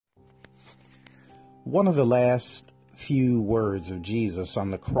One of the last few words of Jesus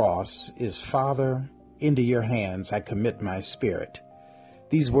on the cross is, "Father, into your hands I commit my spirit."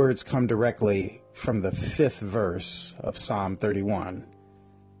 These words come directly from the 5th verse of Psalm 31.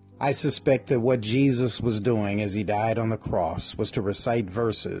 I suspect that what Jesus was doing as he died on the cross was to recite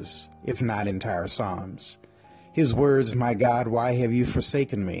verses, if not entire psalms. His words, "My God, why have you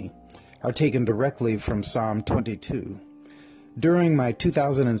forsaken me?" are taken directly from Psalm 22. During my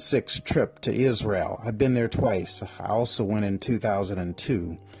 2006 trip to Israel, I've been there twice. I also went in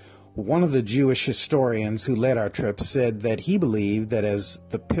 2002. One of the Jewish historians who led our trip said that he believed that as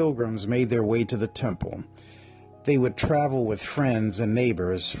the pilgrims made their way to the temple, they would travel with friends and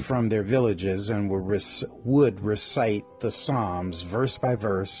neighbors from their villages and would recite the Psalms verse by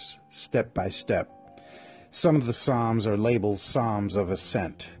verse, step by step. Some of the Psalms are labeled Psalms of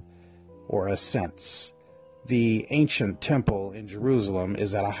Ascent or Ascents. The ancient temple in Jerusalem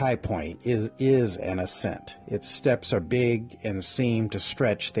is at a high point. It is an ascent. Its steps are big and seem to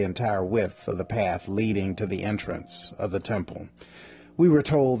stretch the entire width of the path leading to the entrance of the temple. We were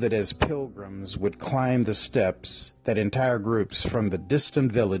told that as pilgrims would climb the steps, that entire groups from the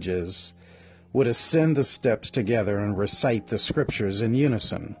distant villages would ascend the steps together and recite the scriptures in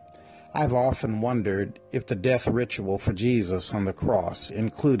unison. I've often wondered if the death ritual for Jesus on the cross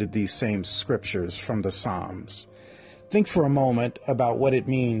included these same scriptures from the Psalms. Think for a moment about what it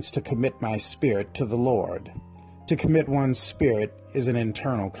means to commit my spirit to the Lord. To commit one's spirit is an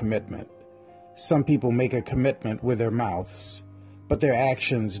internal commitment. Some people make a commitment with their mouths, but their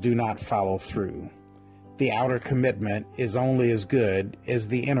actions do not follow through. The outer commitment is only as good as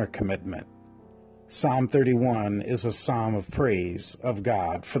the inner commitment. Psalm 31 is a psalm of praise of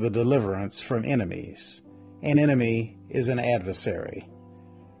God for the deliverance from enemies. An enemy is an adversary.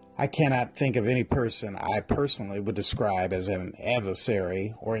 I cannot think of any person I personally would describe as an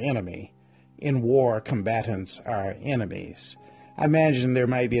adversary or enemy. In war, combatants are enemies. I imagine there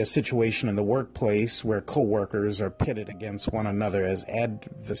might be a situation in the workplace where coworkers are pitted against one another as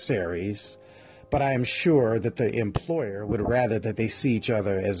adversaries, but I am sure that the employer would rather that they see each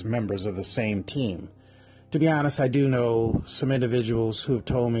other as members of the same team. To be honest, I do know some individuals who have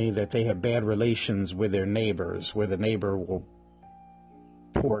told me that they have bad relations with their neighbors, where the neighbor will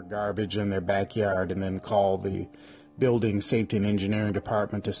pour garbage in their backyard and then call the building safety and engineering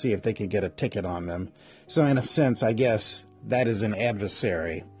department to see if they can get a ticket on them. So in a sense, I guess that is an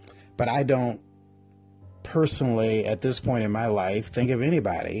adversary. But I don't personally, at this point in my life, think of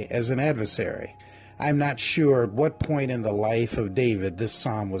anybody as an adversary. I'm not sure at what point in the life of David this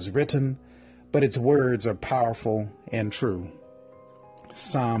psalm was written, but its words are powerful and true.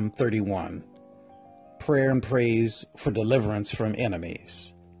 Psalm 31, prayer and praise for deliverance from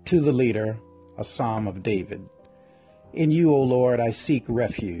enemies. To the leader, a psalm of David. In you, O Lord, I seek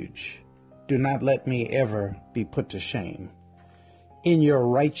refuge. Do not let me ever be put to shame. In your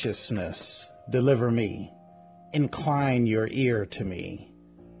righteousness, deliver me. Incline your ear to me.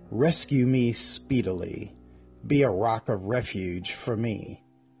 Rescue me speedily. Be a rock of refuge for me,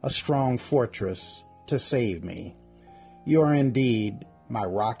 a strong fortress to save me. You are indeed my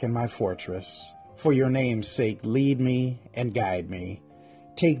rock and my fortress. For your name's sake, lead me and guide me.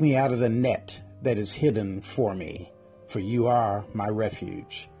 Take me out of the net that is hidden for me, for you are my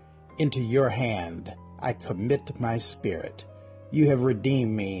refuge. Into your hand I commit my spirit. You have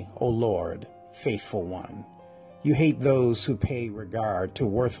redeemed me, O Lord, faithful one. You hate those who pay regard to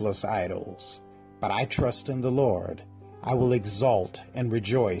worthless idols, but I trust in the Lord. I will exult and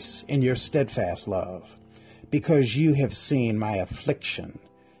rejoice in your steadfast love, because you have seen my affliction.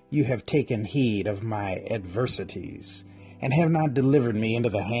 You have taken heed of my adversities, and have not delivered me into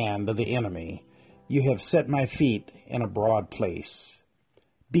the hand of the enemy. You have set my feet in a broad place.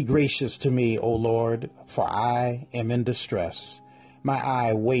 Be gracious to me, O Lord, for I am in distress. My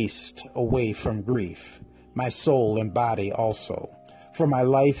eye wastes away from grief. My soul and body also. For my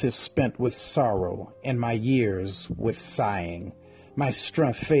life is spent with sorrow, and my years with sighing. My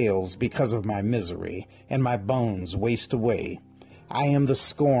strength fails because of my misery, and my bones waste away. I am the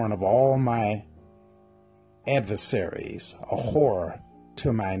scorn of all my adversaries, a horror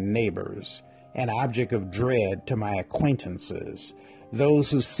to my neighbors, an object of dread to my acquaintances. Those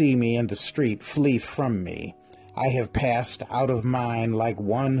who see me in the street flee from me. I have passed out of mind like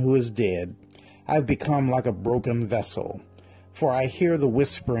one who is dead. I've become like a broken vessel, for I hear the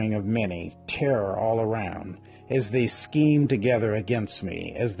whispering of many, terror all around, as they scheme together against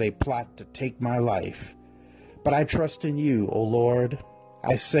me, as they plot to take my life. But I trust in you, O Lord.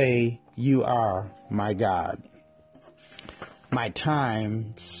 I say, you are my God. My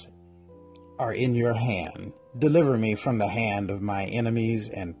times are in your hand. Deliver me from the hand of my enemies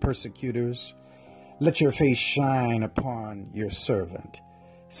and persecutors. Let your face shine upon your servant.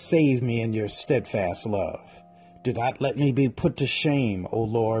 Save me in your steadfast love. Do not let me be put to shame, O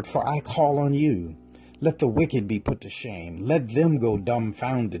Lord, for I call on you. Let the wicked be put to shame. Let them go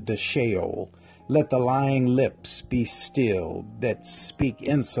dumbfounded to Sheol. Let the lying lips be stilled that speak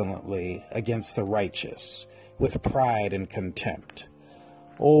insolently against the righteous, with pride and contempt.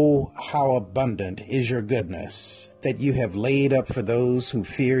 Oh, how abundant is your goodness, that you have laid up for those who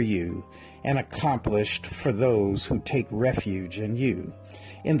fear you, and accomplished for those who take refuge in you.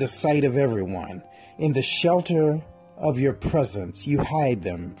 In the sight of everyone, in the shelter of your presence, you hide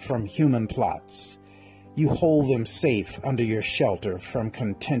them from human plots. You hold them safe under your shelter from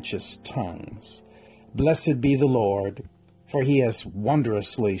contentious tongues. Blessed be the Lord, for he has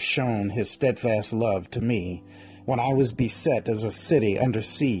wondrously shown his steadfast love to me when I was beset as a city under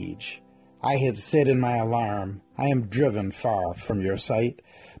siege. I had said in my alarm, I am driven far from your sight,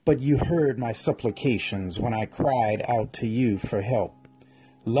 but you heard my supplications when I cried out to you for help.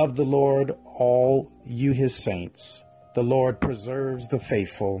 Love the Lord, all you his saints. The Lord preserves the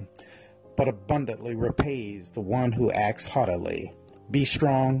faithful, but abundantly repays the one who acts haughtily. Be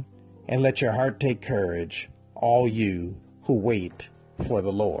strong, and let your heart take courage, all you who wait for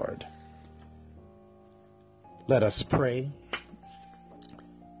the Lord. Let us pray.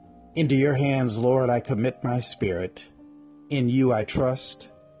 Into your hands, Lord, I commit my spirit. In you I trust.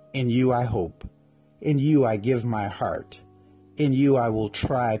 In you I hope. In you I give my heart. In you I will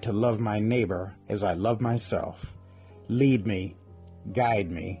try to love my neighbor as I love myself. Lead me,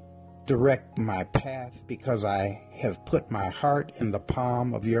 guide me, direct my path, because I have put my heart in the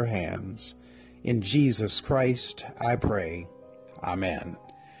palm of your hands. In Jesus Christ I pray. Amen.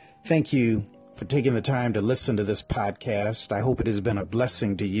 Thank you for taking the time to listen to this podcast. I hope it has been a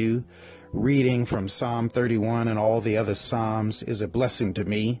blessing to you. Reading from Psalm 31 and all the other Psalms is a blessing to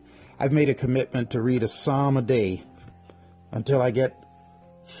me. I've made a commitment to read a Psalm a day until I get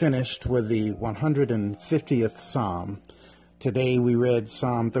finished with the 150th Psalm. Today we read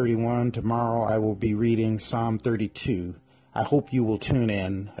Psalm 31. Tomorrow I will be reading Psalm 32. I hope you will tune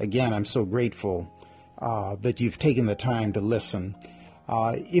in. Again, I'm so grateful that you've taken the time to listen.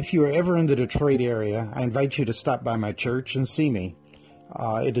 If you're ever in the Detroit area, I invite you to stop by my church and see me.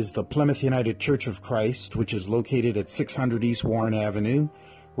 It is the Plymouth United Church of Christ, which is located at 600 East Warren Avenue,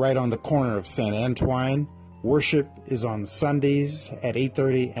 right on the corner of St. Antoine. Worship is on Sundays at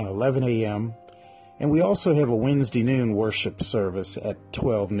 8:30 and 11 a.m. And we also have a Wednesday noon worship service at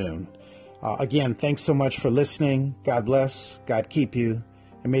 12 noon. Again, thanks so much for listening. God bless. God keep you.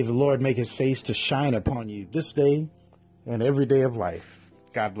 And may the Lord make his face to shine upon you this day and every day of life.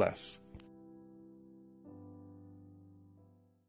 God bless.